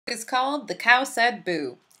It's called The Cow Said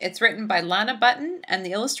Boo. It's written by Lana and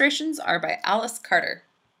the illustrations are by Alice Carter.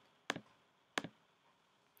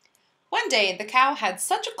 One day, the cow had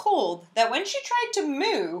such a cold that when she tried to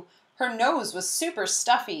moo, her nose was super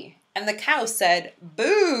stuffy, and the cow said,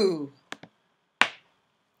 "Boo!"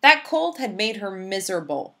 That cold had made her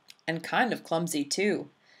miserable, and kind of clumsy too.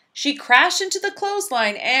 She crashed into the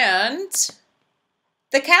clothesline and...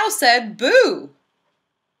 the cow said, "Boo!"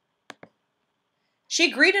 She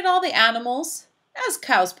greeted all the animals, as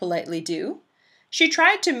cows politely do. She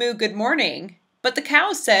tried to moo good morning, but the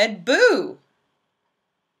cow said, "Boo!"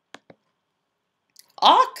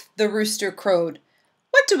 "Awk," the rooster crowed.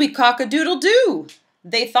 "What do we cock-a-doodle do?"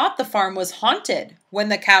 They thought the farm was haunted when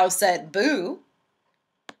the cow said, "Boo!"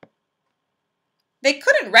 They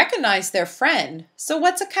couldn't recognize their friend, so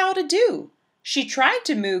what's a cow to do? She tried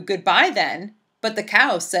to moo goodbye then, but the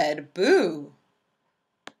cow said, "Boo!"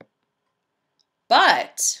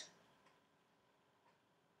 But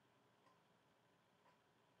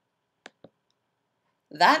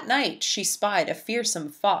that night she spied a fearsome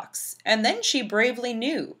fox, and then she bravely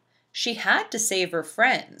knew she had to save her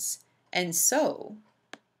friends, and so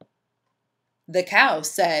the cow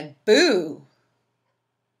said, "Boo!"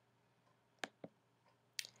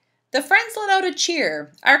 The friends let out a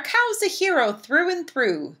cheer. "Our cow's a hero through and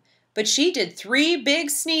through," but she did 3 big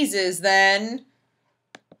sneezes, then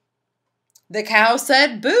the cow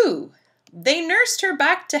said, "Boo!" They nursed her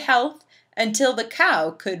back to health until the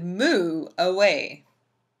cow could moo away.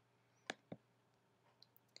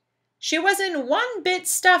 She wasn't one bit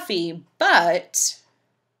stuffy, but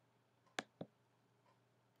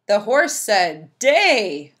the horse said,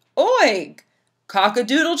 "Day, oig,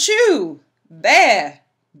 cock-a-doodle-choo, bear,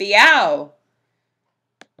 beow."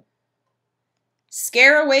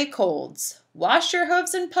 Scare away colds. Wash your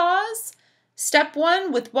hooves and paws. Step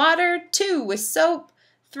 1 with water, 2 with soap,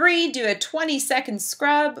 3 do a 20-second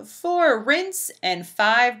scrub, 4 rinse, and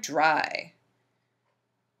 5 dry.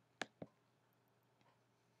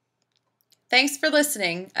 Thanks for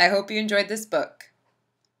listening. I hope you enjoyed this book.